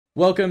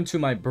Welcome to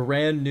my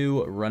brand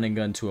new running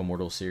gun to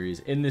immortal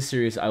series. In this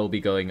series, I will be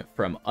going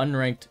from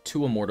unranked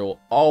to immortal,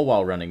 all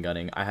while running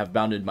gunning. I have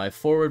bounded my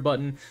forward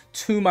button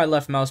to my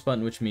left mouse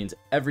button, which means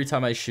every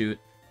time I shoot,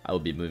 I will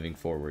be moving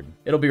forward.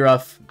 It'll be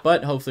rough,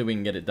 but hopefully we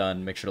can get it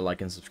done. Make sure to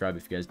like and subscribe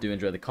if you guys do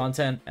enjoy the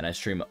content, and I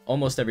stream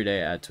almost every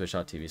day at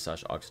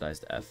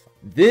twitch.tv/oxidizedf.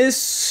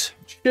 This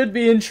should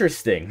be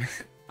interesting.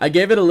 I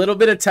gave it a little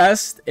bit of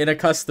test in a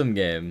custom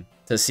game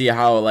to see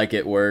how like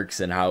it works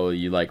and how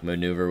you like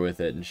maneuver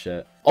with it and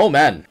shit. Oh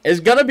man, it's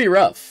gonna be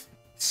rough.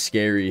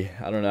 Scary.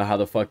 I don't know how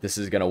the fuck this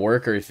is gonna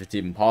work or if it's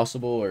even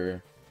possible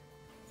or...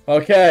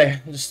 Okay,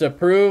 just to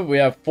prove, we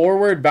have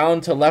forward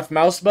bound to left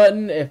mouse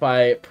button. If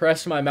I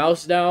press my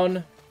mouse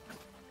down,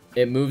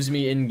 it moves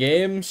me in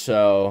game,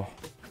 so...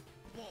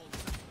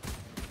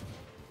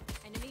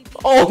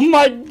 Oh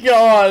my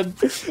god!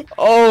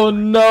 Oh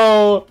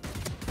no!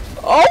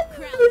 Oh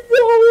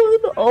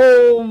my god!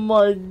 Oh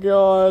my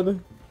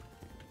god!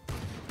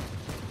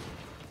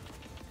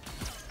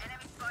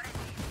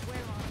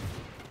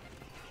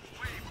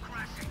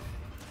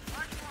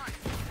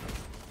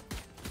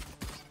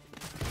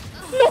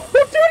 No,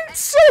 dude,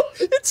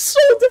 it's so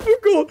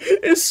difficult.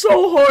 It's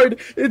so hard.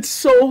 It's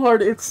so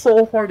hard. It's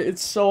so hard.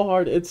 It's so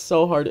hard. It's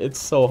so hard. It's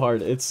so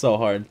hard. It's so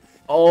hard.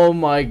 Oh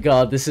my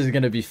god, this is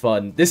gonna be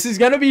fun. This is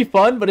gonna be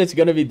fun, but it's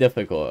gonna be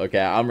difficult. Okay,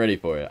 I'm ready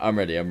for it. I'm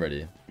ready. I'm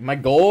ready. My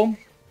goal,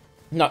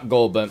 not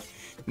goal, but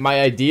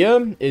my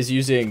idea is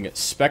using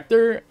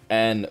Spectre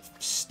and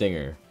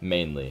Stinger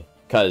mainly,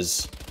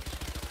 because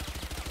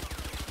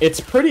it's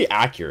pretty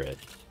accurate.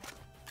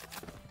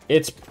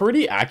 It's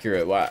pretty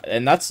accurate,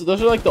 and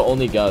those are like the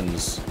only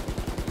guns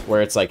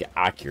where it's like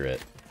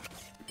accurate.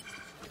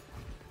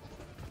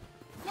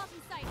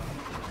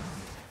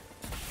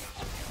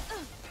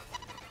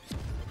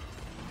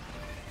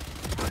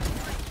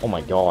 Oh my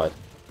god.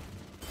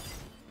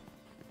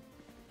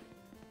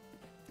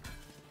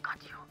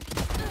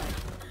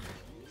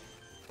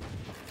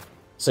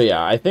 So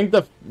yeah, I think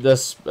the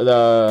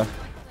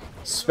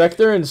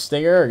Spectre and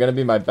Stinger are gonna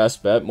be my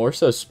best bet. More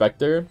so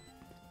Spectre,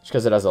 just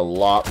because it has a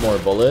lot more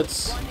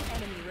bullets.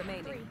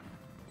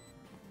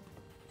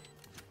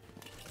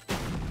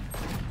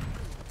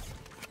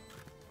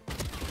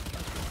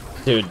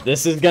 Dude,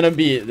 this is gonna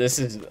be,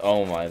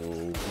 oh my,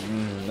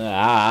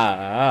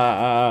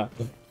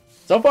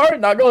 So far,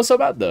 not going so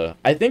bad though.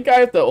 I think I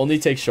have to only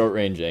take short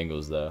range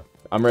angles though.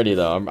 I'm ready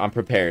though, I'm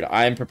prepared.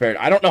 I am prepared.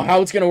 I don't know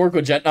how it's gonna work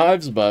with jet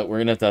knives, but we're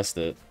gonna test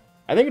it.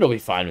 I think it'll be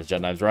fine with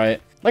jet knives,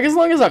 right? Like, as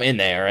long as I'm in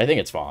there, I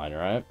think it's fine,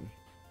 right?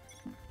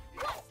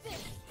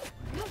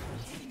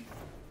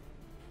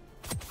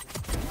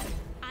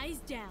 Eyes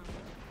down.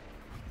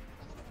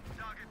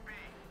 Target B.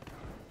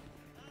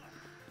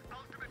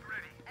 Ultimate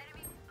ready.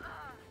 Enemy.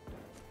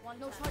 One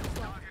no charges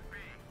left. Target B.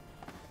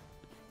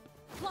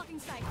 Blocking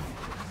sight.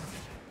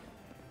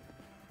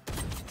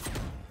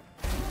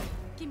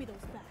 Give me those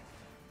back.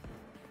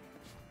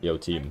 Yo,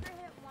 team.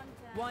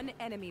 One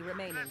enemy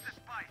remaining. This is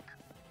Spike.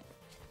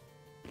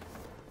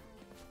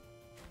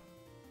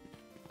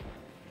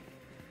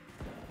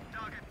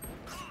 Target.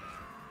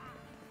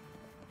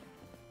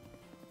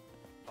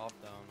 Top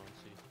down on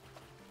C.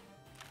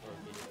 Or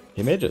B.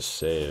 He may just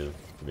save,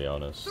 to be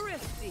honest.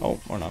 Thrifty. Oh,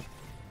 or not.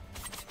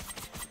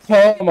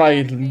 Oh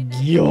my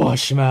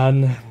gosh,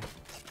 man.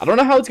 I don't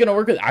know how it's gonna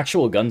work with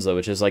actual guns though,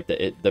 which is like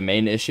the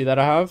main issue that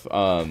I have.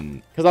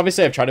 Because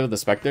obviously I've tried it with the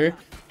Spectre.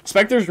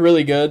 Spectre's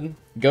really good.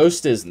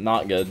 Ghost is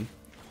not good.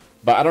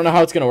 But I don't know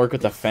how it's gonna work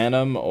with the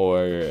Phantom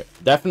or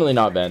definitely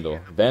not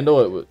Vandal.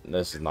 Vandal,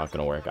 this is not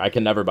gonna work. I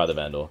can never buy the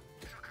Vandal.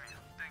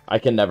 I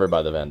can never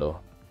buy the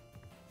Vandal.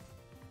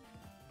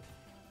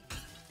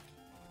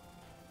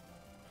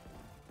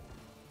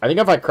 I think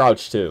if I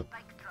crouch too,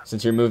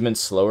 since your movement's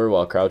slower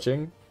while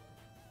crouching.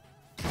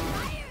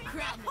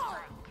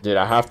 Dude,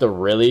 I have to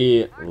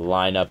really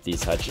line up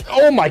these headshots.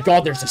 Oh my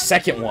god, there's a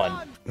second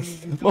one.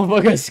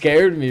 Motherfucker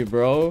scared me,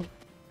 bro.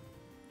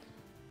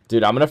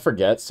 Dude, I'm gonna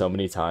forget so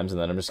many times, and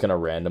then I'm just gonna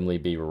randomly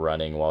be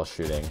running while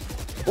shooting.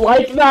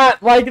 Like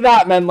that,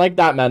 man, like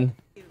that, man.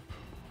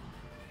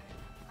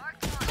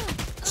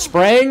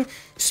 Spraying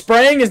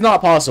is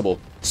not possible.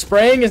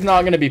 Spraying is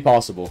not gonna be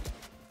possible.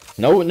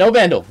 No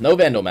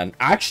Vandal, man.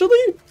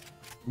 Actually,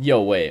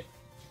 yo, wait.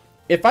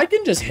 If I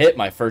can just hit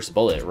my first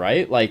bullet,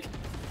 right? Like,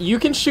 you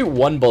can shoot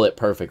one bullet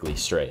perfectly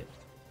straight.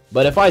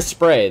 But if I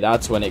spray,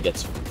 that's when it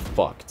gets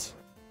fucked.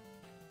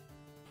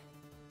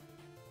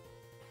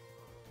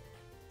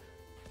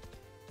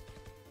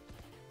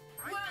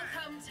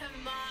 Welcome to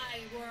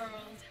my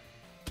world.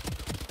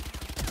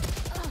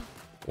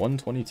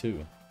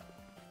 122.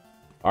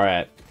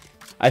 Alright.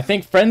 I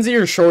think Frenzy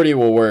or Shorty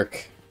will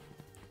work.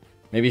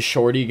 Maybe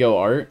Shorty go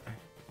Art.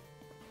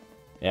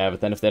 Yeah,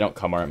 but then if they don't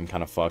come Art, I'm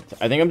kind of fucked.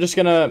 I think I'm just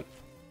gonna...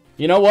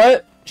 You know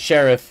what?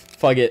 Sheriff.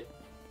 Fuck it.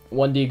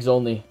 1 digs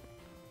only.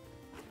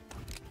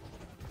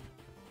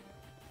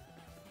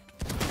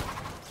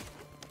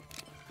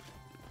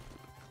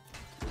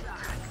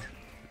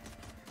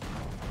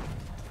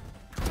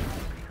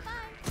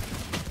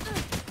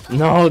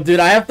 No, dude,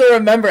 I have to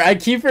remember. I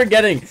keep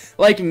forgetting.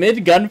 Like,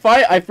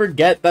 mid-gunfight, I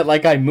forget that,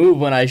 like, I move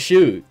when I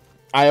shoot.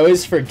 I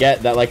always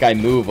forget that, like, I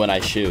move when I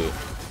shoot.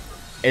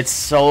 It's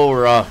so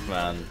rough,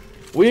 man.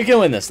 We can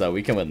win this, though.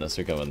 We can win this.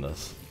 We can win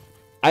this.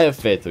 I have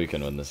faith we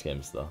can win this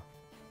game still.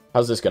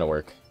 How's this gonna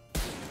work?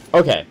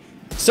 Okay.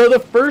 So the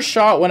first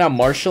shot when I'm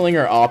marshalling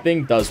or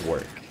opping does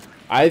work.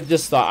 I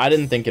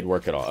didn't think it'd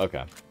work at all.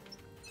 Okay.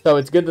 So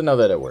it's good to know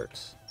that it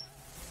works.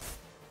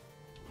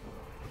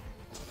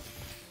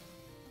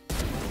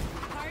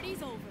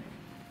 Party's over.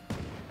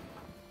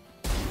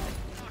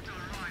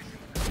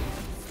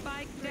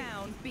 Spike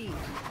down B.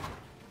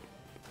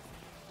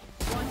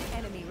 One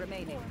enemy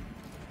remaining.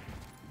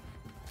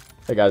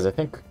 Hey guys, I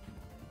think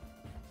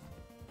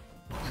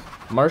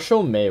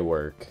Marshall may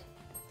work.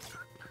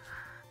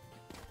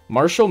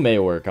 Marshall may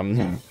work.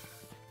 I'm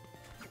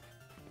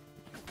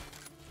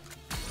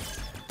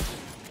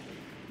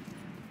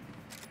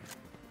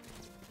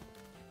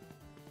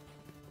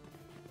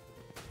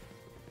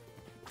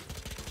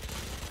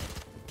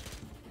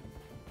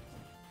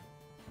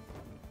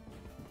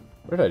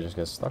Where did I just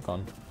get stuck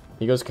on?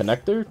 He goes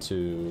connector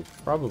to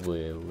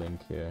probably link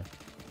here.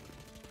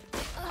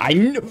 I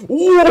know.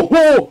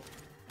 Whoa!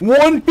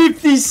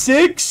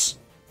 156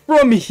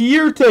 from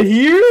here to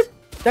here?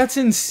 That's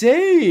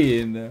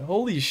insane.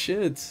 Holy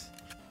shit.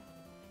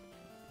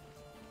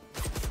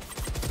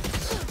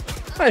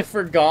 I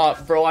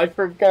forgot, bro. I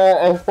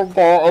forgot again,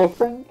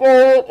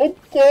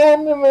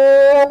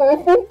 man.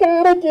 I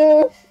forgot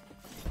again.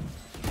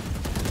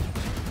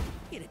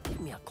 Give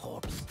me a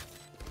corpse.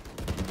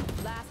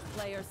 Last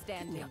player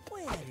standing.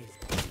 Where is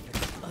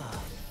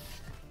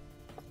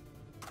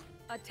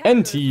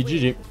NT,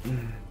 GG.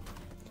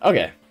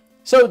 Okay.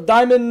 So,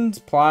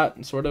 diamond,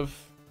 plat, sort of.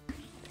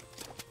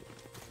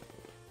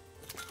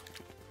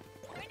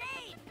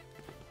 Grenade!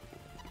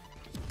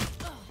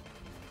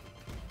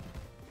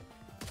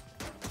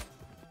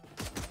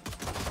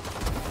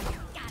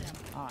 Got him.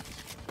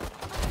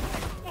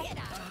 Get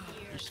out of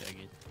here. You're so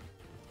good.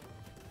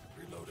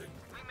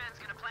 Wingman's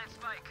gonna plant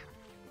spike.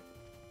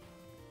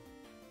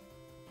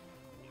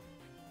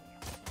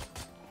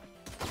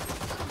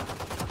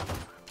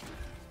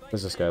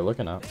 What's this guy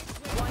looking at?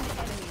 One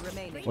enemy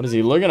remaining. What is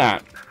he looking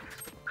at?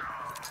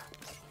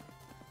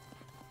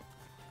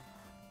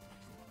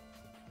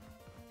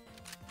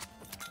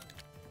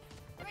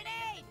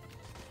 Grenade!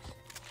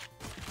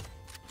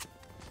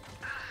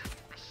 I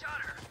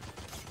shot her.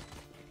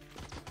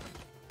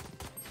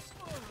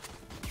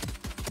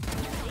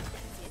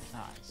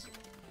 Nice.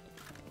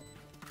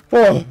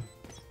 Oh. I'm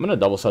gonna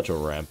double such a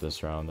ramp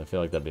this round. I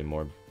feel like that'd be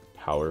more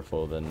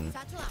powerful than...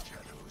 Satchel out.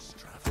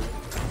 Satchel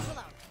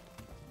out.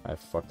 I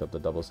fucked up the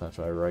double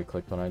satchel. I right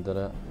clicked when I did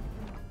it.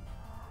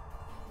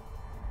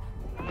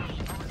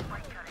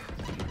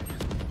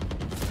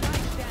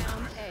 Spike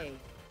down A.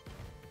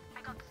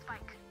 I got the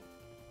spike.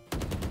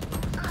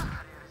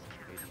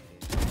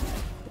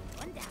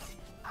 One down.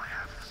 I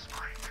have the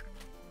spike.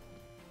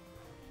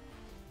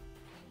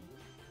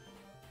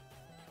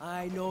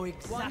 I know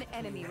exactly. One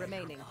enemy where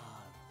remaining. you are.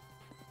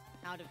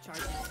 Out of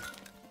charges.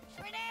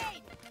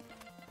 Grenade!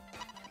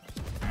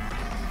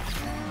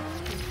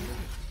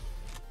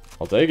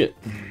 I'll take it.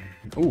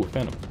 Ooh,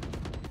 Phantom.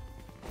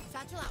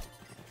 Satchel out.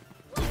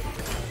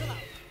 Satchel out.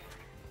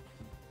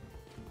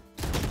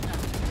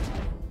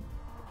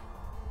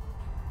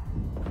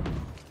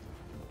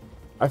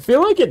 I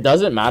feel like it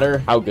doesn't matter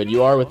how good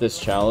you are with this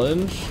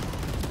challenge.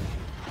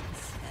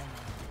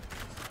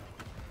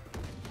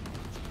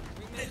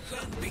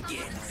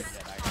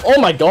 Oh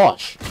my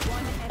gosh.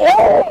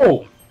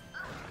 Oh!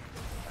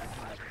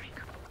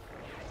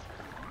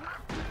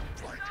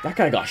 That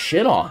guy got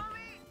shit on.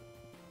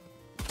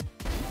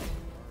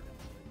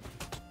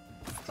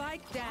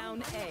 Spike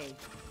down A.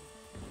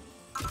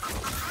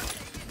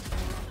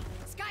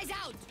 Sky's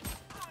out.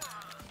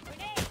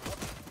 Grenade!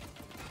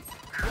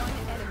 One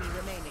enemy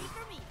remaining.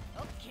 For me.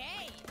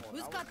 Okay.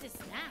 Who's got the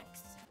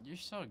snacks? You're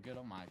so good.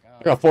 Oh my I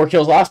god. got 4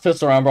 kills last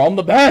pistol round, bro. I'm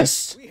the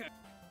best.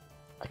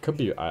 I could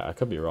be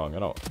wrong. I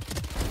don't.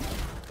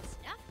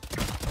 Snap.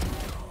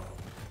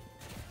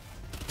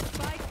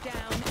 Spike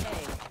down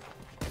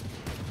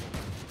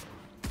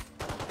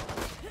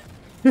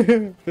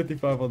A.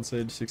 55 on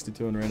Sage,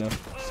 62 on Reyna.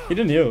 He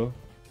didn't heal.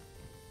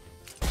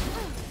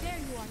 There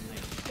you are.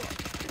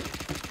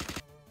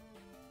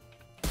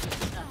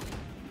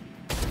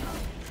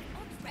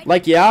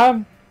 Like,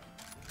 yeah,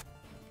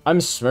 I'm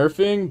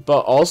smurfing, but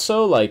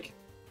also, like,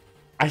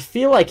 I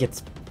feel like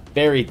it's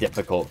very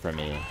difficult for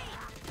me.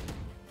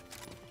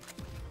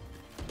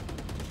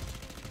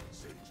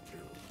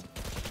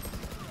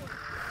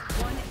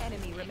 One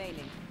enemy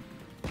remaining.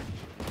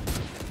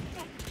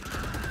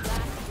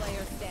 Last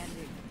player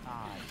standing.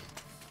 Nice.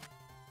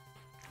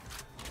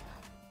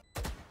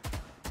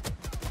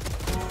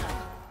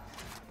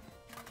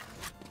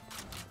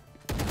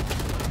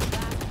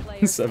 Last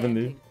player 70.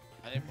 standing.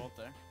 I did both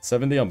there.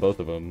 70 on both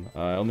of them.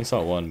 I only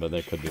saw one, but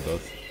they could be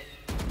both.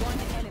 One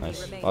enemy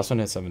Nice. remaining. Last one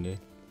hit 70.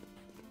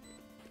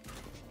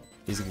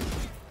 He's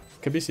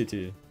could be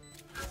CT.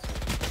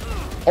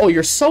 Oh,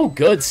 you're so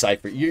good,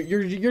 Cypher.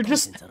 You're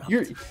just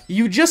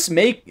you just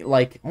make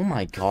like, oh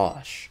my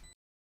gosh.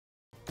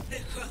 The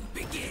hunt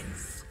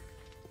begins.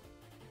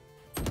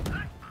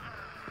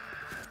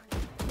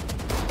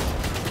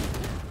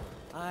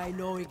 I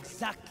know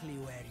exactly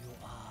where you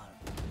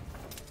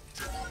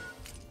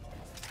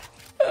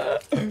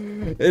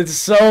are. It's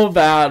so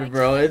bad,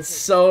 bro. It's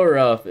so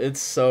rough.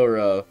 It's so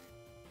rough.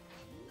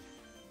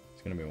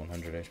 It's gonna be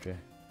 100 HP.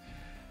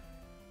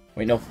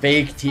 Wait, no,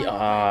 fake T.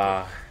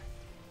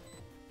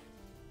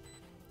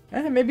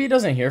 Maybe he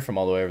doesn't hear from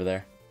all the way over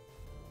there.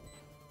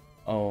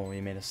 Oh,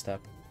 he made a step.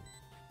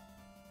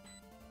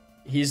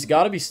 He's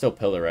got to be still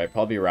pillar, right?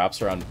 Probably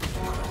wraps around.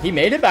 He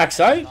made it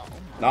backside.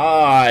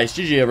 Nice,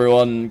 GG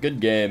everyone. Good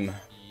game.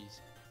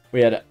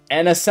 We had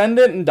an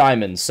ascendant and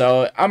diamond,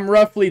 so I'm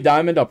roughly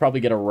diamond. I'll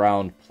probably get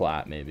around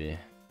plat, maybe.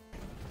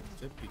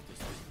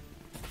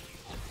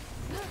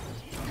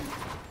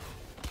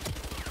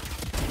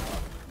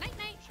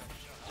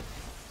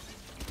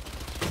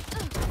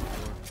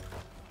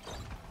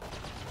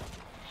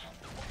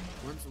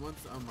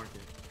 Once on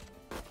market.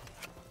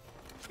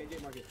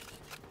 KJ market.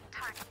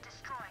 Target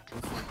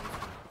destroyed.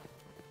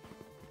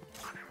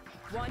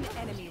 One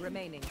enemy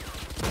remaining.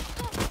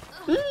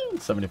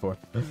 74.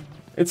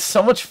 It's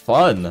so much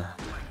fun.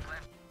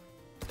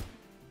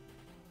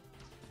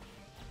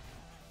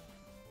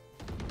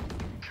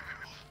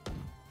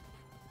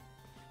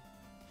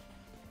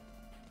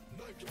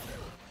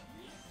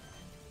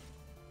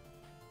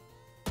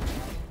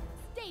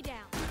 Stay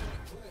down.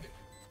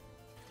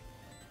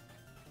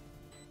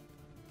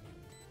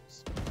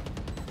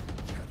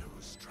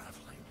 Shadows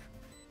traveling.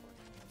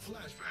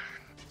 Flashbang.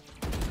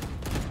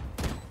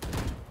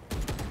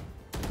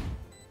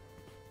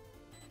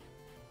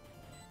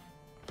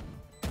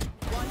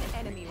 One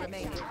enemy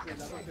remaining.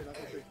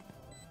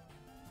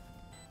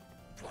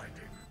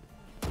 Blinding.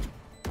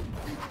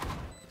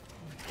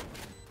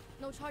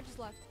 No charges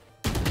left.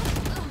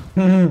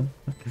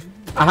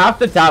 I have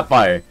to tap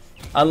fire.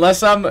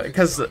 Unless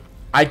because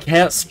I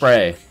can't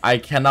spray. I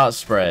cannot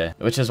spray.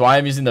 Which is why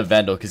I'm using the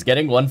Vandal. Because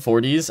getting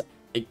 140s,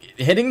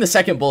 hitting the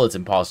second bullet's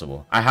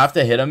impossible. I have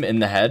to hit him in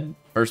the head,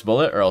 first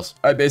bullet, or else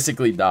I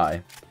basically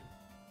die.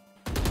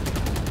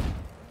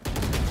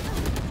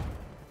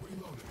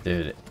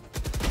 Dude.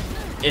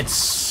 It's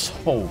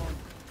so...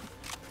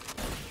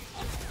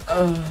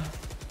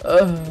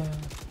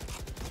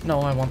 No,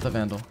 I want the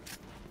Vandal.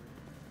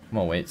 I'm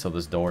gonna wait till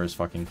this door is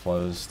fucking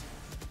closed.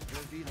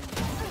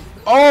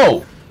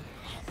 Oh!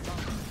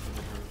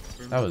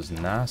 That was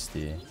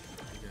nasty.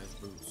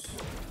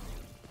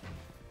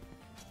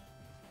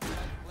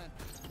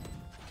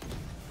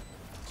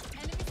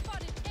 Enemy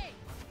spotted. A.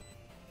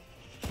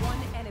 One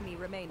enemy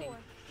remaining.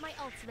 My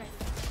ult's ready.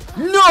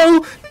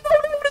 No! No!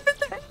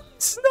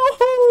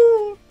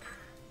 No!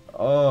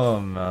 Oh,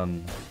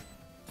 man.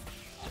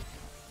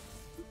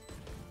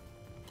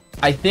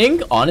 I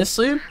think,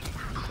 honestly,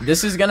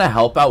 this is gonna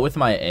help out with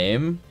my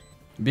aim.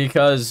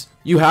 Because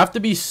you have to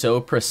be so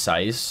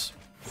precise.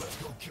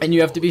 And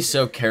you have to be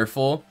so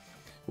careful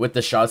with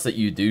the shots that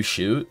you do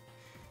shoot.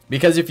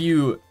 Because if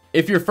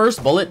your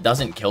first bullet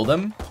doesn't kill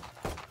them...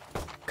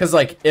 Because,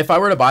 like, if I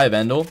were to buy a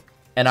Vandal,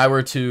 and I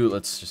were to...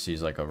 Let's just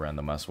use, like, a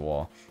random ass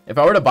wall. If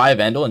I were to buy a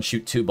Vandal and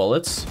shoot 2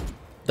 bullets,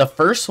 the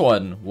first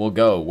one will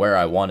go where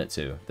I want it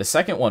to. The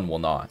second one will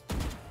not.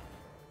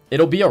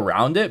 It'll be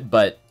around it,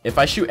 but if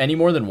I shoot any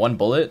more than 1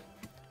 bullet,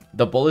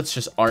 the bullets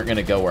just aren't going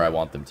to go where I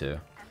want them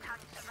to.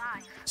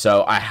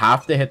 So I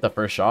have to hit the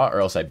first shot, or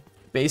else I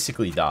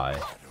basically die.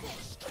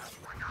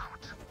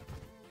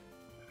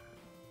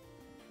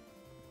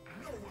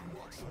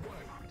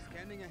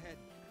 Scanning ahead.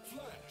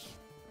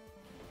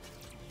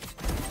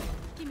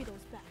 Give me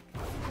those back.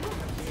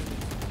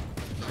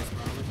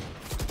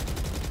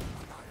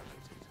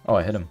 Oh,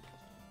 I hit him.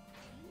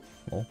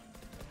 Well.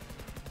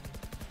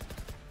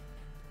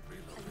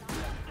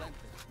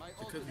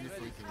 Could be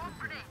flanking.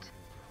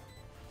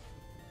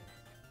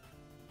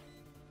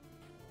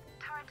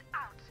 Turret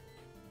out.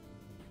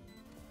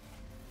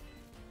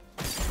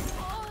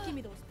 Give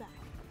me those back.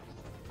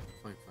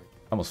 Flank, flank.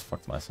 I almost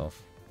fucked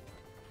myself.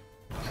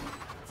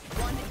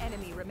 One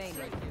enemy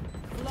remaining.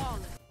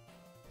 Flawless.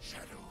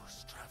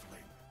 Shadows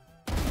traveling.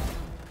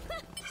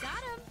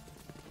 Got him.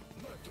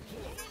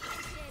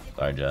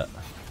 Sorry, Jet.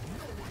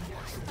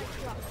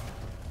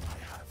 I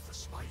have the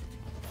spike.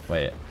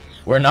 Wait.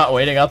 We're not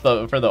waiting out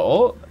for the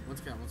ult? One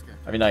scan, one scan.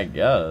 I mean, I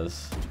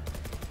guess.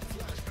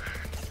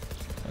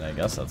 I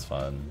guess that's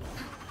fun.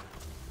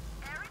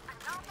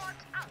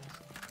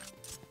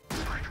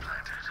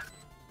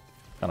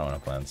 I don't want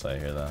to plan site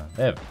here, though.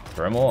 They have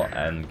Brimble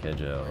and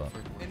Kidjo.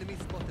 Enemy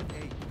spotted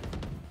A.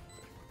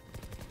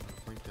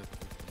 Flank that.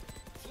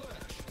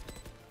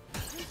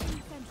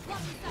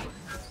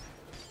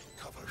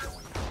 Cover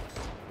going.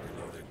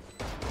 Reloading.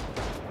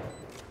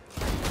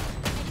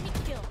 Enemy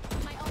kill.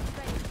 My ult's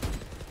ready.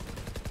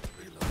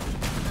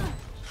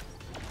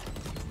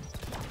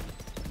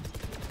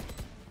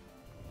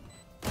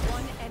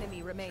 One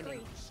enemy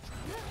remaining.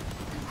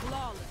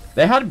 Flawless.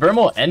 They had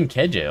Brimble and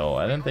Kidjo.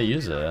 Why didn't they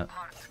use it?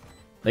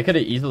 They could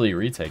have easily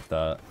retake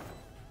that.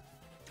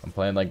 I'm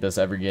playing like this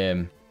every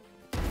game.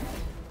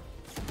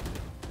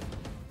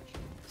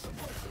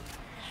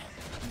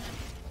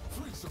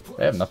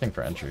 They have nothing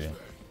for entry.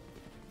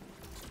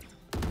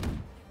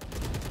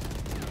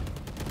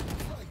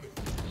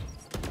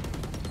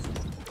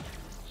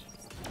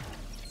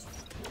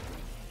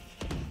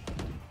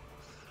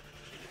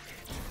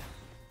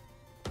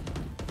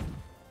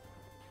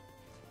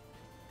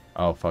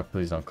 Oh fuck,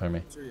 please don't clear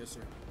me. Sir, yes,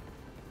 sir.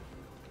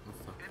 Oh,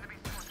 fuck.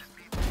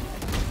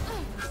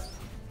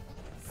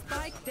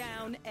 Spike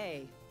down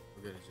A.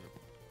 We're good,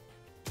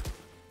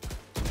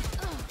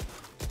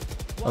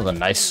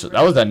 Joe.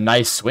 That was a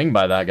nice swing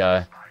by that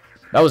guy.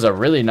 That was a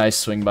really nice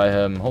swing by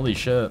him. Holy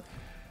shit.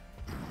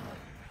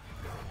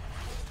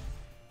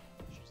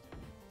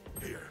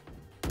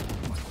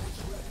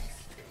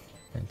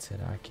 And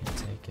said I can't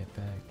take it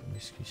back.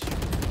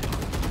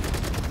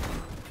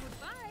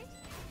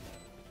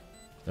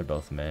 They're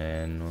both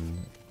man.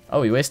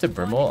 Oh, he wasted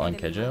Brimble on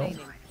Kejo.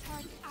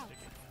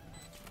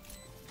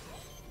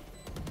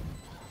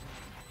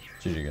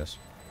 GG guys.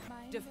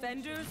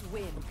 Defenders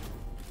win.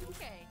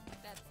 Okay,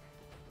 that's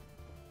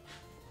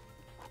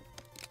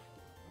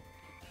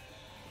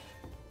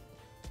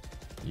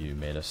You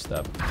made a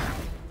step.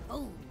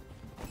 oh,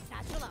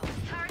 satchel out.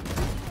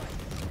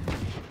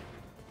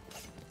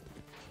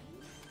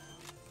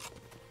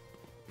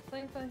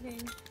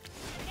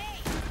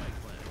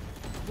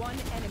 One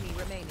enemy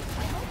remaining.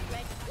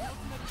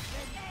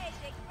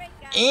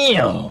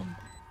 Damn.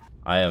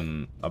 I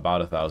am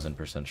about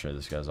 1,000% sure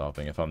this guy's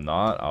opping. If I'm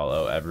not, I'll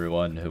owe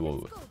everyone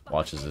who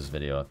watches this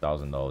video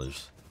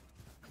 $1,000.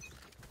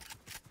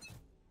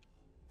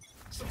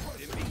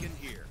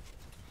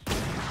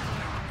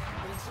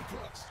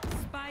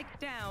 Spike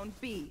down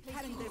B.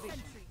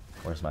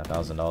 Where's my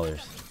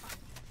 $1,000?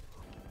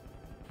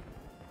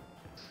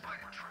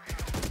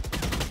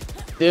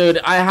 Dude,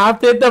 I have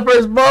to hit the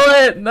first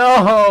bullet!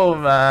 No,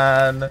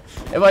 man.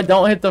 If I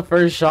don't hit the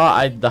first shot,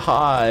 I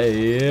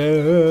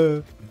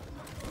die.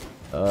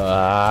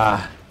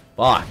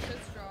 Fuck.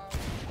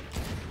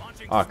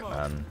 Fuck,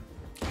 man.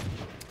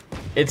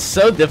 It's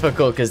so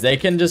difficult because they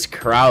can just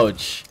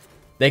crouch.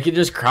 They can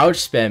just crouch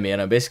spam me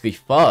and I'm basically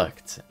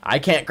fucked. I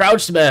can't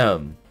crouch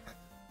spam.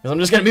 Because I'm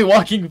just going to be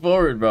walking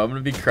forward, bro. I'm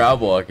going to be crowd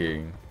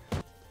walking.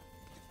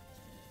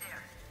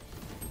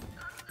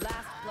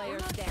 Last player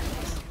standing.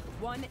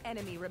 One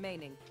enemy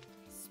remaining.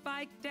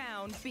 Spike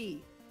down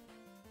B.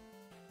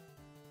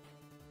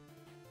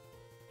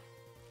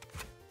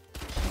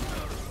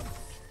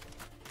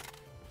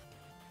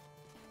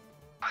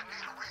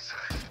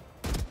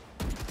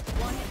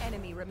 One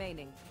enemy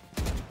remaining.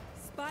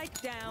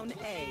 Spike down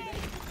A.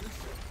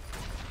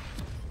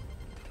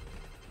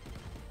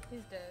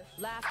 He's dead.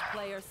 Last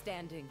player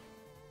standing.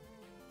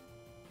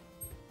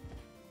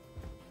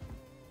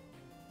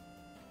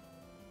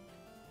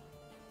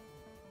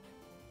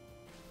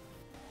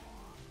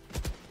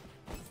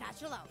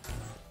 Satchel out.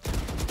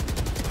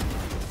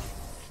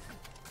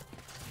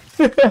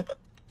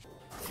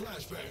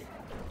 Last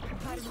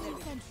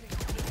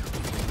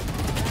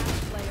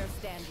player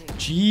standing.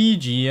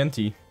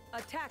 GGNT.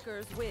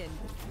 Attackers win.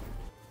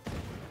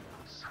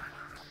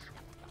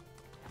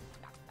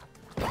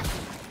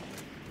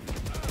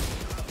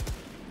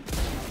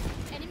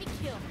 Enemy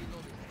kill.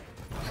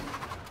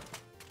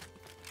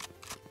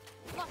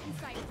 Lock in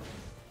sight.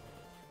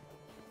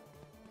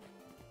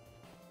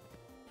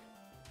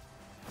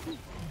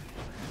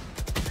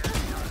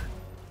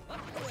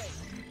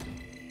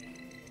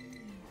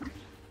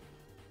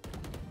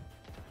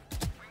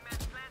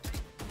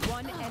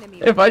 One enemy.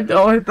 If I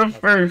don't hit the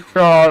first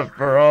shot,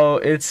 bro,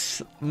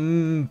 it's...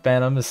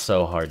 Phantom is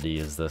so hard to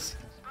use this.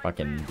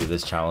 Fucking do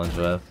this challenge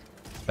with.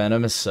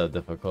 Phantom is so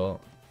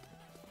difficult.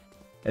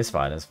 It's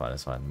fine, it's fine,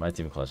 it's fine. My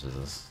team clutches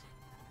this.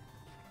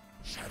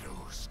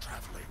 Shadows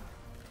traveling.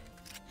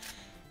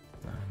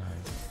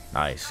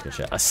 Nice, good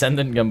shit.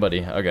 Ascendant gun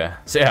buddy. Okay,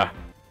 so yeah.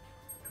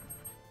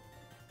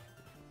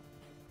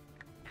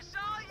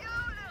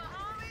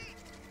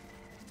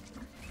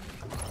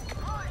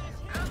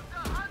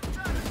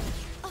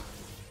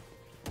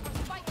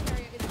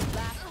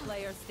 Last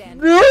player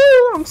standing. No,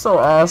 I'm so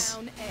ass.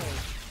 Down A.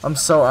 I'm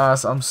so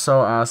ass. I'm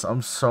so ass.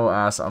 I'm so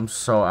ass. I'm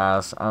so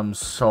ass. I'm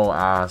so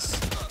ass.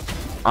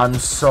 I'm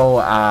so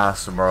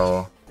ass,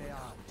 bro.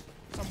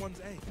 Someone's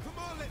A. Come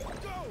on, let's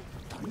go.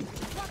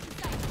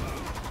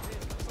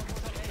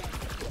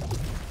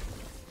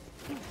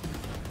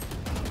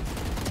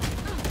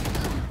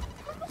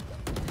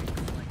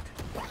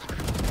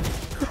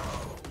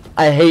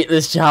 I hate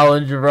this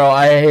challenge, bro.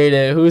 I hate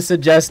it. Who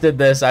suggested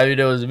this? I mean,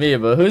 it was me,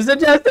 but who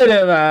suggested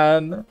it,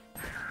 man?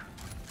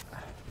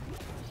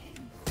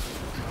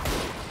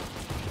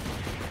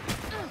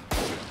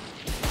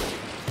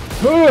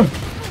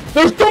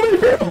 There's so many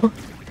people!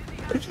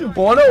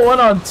 101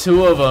 on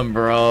 2 of them,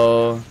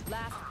 bro.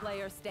 Last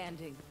player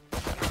standing.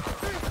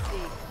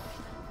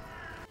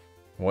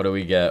 What do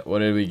we get? What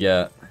did we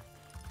get?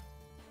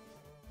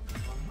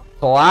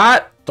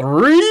 Plat 3?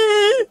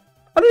 I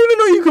didn't even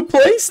know you could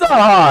place that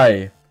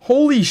high.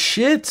 Holy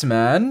shit,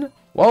 man.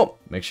 Well,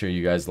 make sure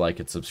you guys like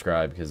and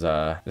subscribe because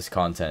this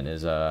content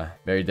is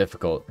very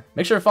difficult.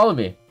 Make sure to follow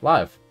me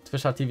live.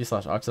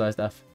 Twitch.tv/oxidizedf.